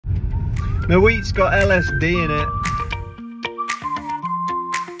My wheat's got LSD in it.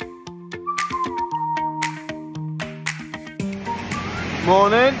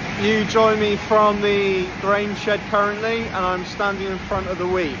 Morning, you join me from the grain shed currently, and I'm standing in front of the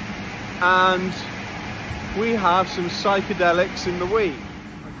wheat, and we have some psychedelics in the wheat.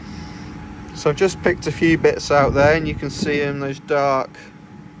 So I've just picked a few bits out there, and you can see them, those darker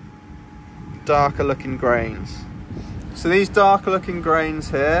looking grains. So these darker looking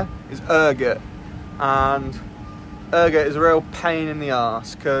grains here is ergot, and ergot is a real pain in the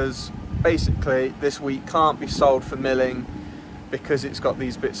arse because basically this wheat can't be sold for milling because it's got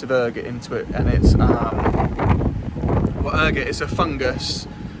these bits of ergot into it, and it's ergot is a fungus,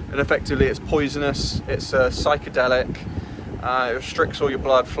 and effectively it's poisonous. It's a psychedelic. It restricts all your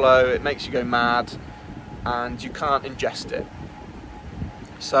blood flow, it makes you go mad, and you can't ingest it.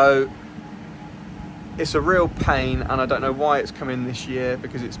 So it's a real pain, and I don't know why it's come in this year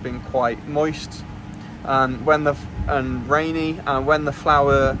because it's been quite moist and rainy, and when the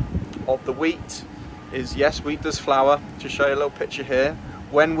flower of the wheat is, yes, wheat does flower. To show you a little picture here,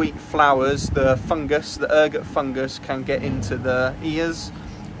 when wheat flowers, the fungus, the ergot fungus, can get into the ears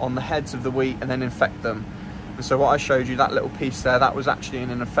on the heads of the wheat and then infect them. And so what I showed you, that little piece there, that was actually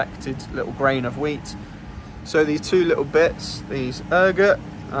in an affected little grain of wheat. So these two little bits, these ergot,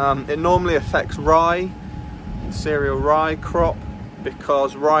 it normally affects rye, cereal rye crop,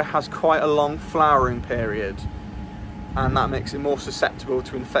 because rye has quite a long flowering period, and that makes it more susceptible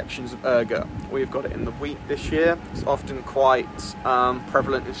to infections of ergot. We've got it in the wheat this year. It's often quite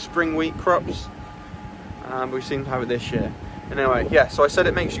prevalent in spring wheat crops, but we seem to have it this year. Anyway, yeah, so I said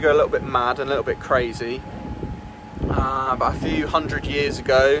it makes you go a little bit mad and a little bit crazy. About a few hundred years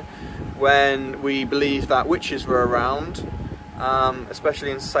ago, when we believed that witches were around,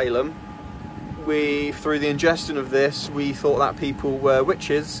 especially in Salem, through the ingestion of this, we thought that people were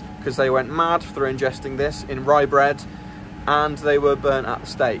witches because they went mad through ingesting this in rye bread, and they were burnt at the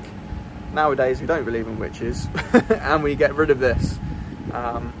stake. Nowadays we don't believe in witches and we get rid of this,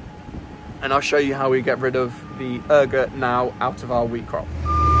 and I'll show you how we get rid of the ergot now out of our wheat crop.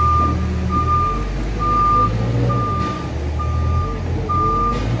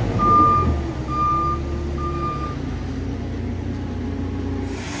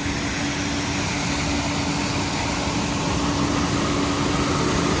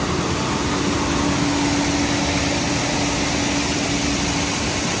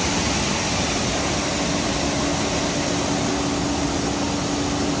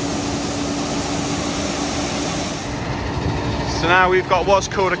 So now we've got what's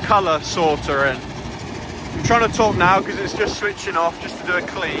called a colour sorter in. I'm trying to talk now because it's just switching off just to do a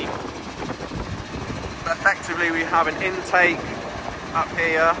clean. But effectively we have an intake up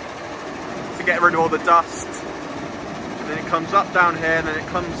here to get rid of all the dust. And then it comes up down here, and then it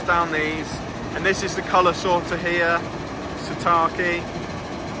comes down these. And this is the colour sorter here, Sataki.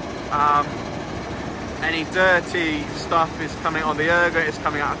 Any dirty stuff is coming on the ergot, is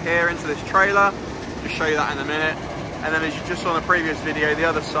coming out of here into this trailer. I'll show you that in a minute. And then, as you just saw in the previous video, the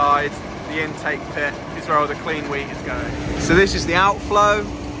other side, the intake pit, is where all the clean wheat is going. So this is the outflow. You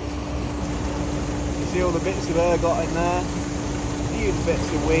see all the bits of ergot in there, huge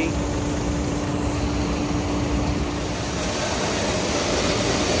bits of wheat.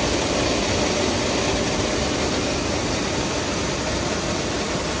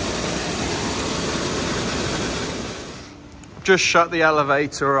 Just shut the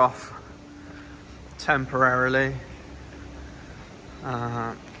elevator off temporarily.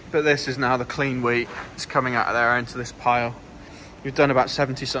 But this is now the clean wheat. It's coming out of there into this pile. We've done about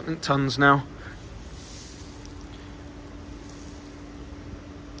 70 something tons now.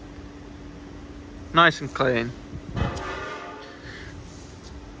 Nice and clean.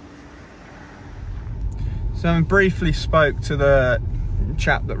 So I briefly spoke to the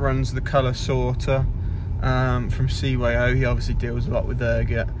chap that runs the colour sorter from CYO. He obviously deals a lot with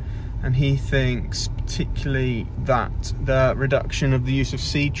ergot, and he thinks particularly that the reduction of the use of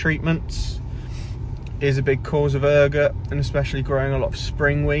seed treatments is a big cause of ergot, and especially growing a lot of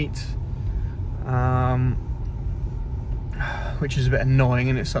spring wheat, which is a bit annoying,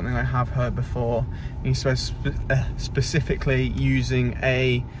 and it's something I have heard before. He says specifically using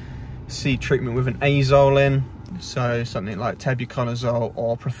a seed treatment with an azole in, so something like tebuconazole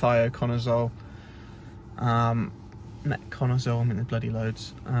or prothioconazole, metconazole, I mean there's bloody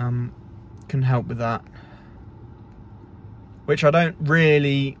loads, can help with that, which I don't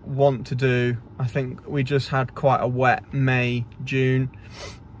really want to do. I think we just had quite a wet May, June,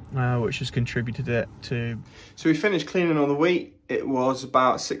 which has contributed it to. So we finished cleaning all the wheat. It was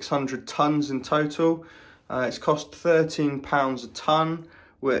about 600 tons in total. It's cost £13 a ton,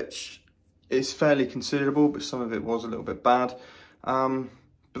 which It's fairly considerable, but some of it was a little bit bad.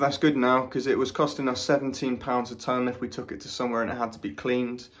 But that's good now, because it was costing us £17 a tonne if we took it to somewhere and it had to be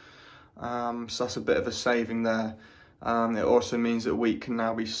cleaned. So that's a bit of a saving there. It also means that wheat can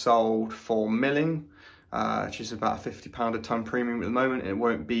now be sold for milling, which is about £50 a tonne premium at the moment. It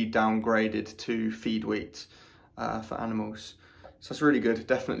won't be downgraded to feed wheat for animals. So that's really good,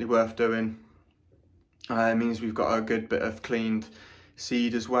 definitely worth doing. It means we've got a good bit of cleaned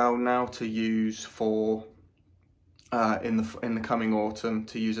seed as well now to use for in the coming autumn,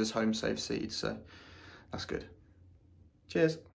 to use as home safe seed. So that's good. Cheers.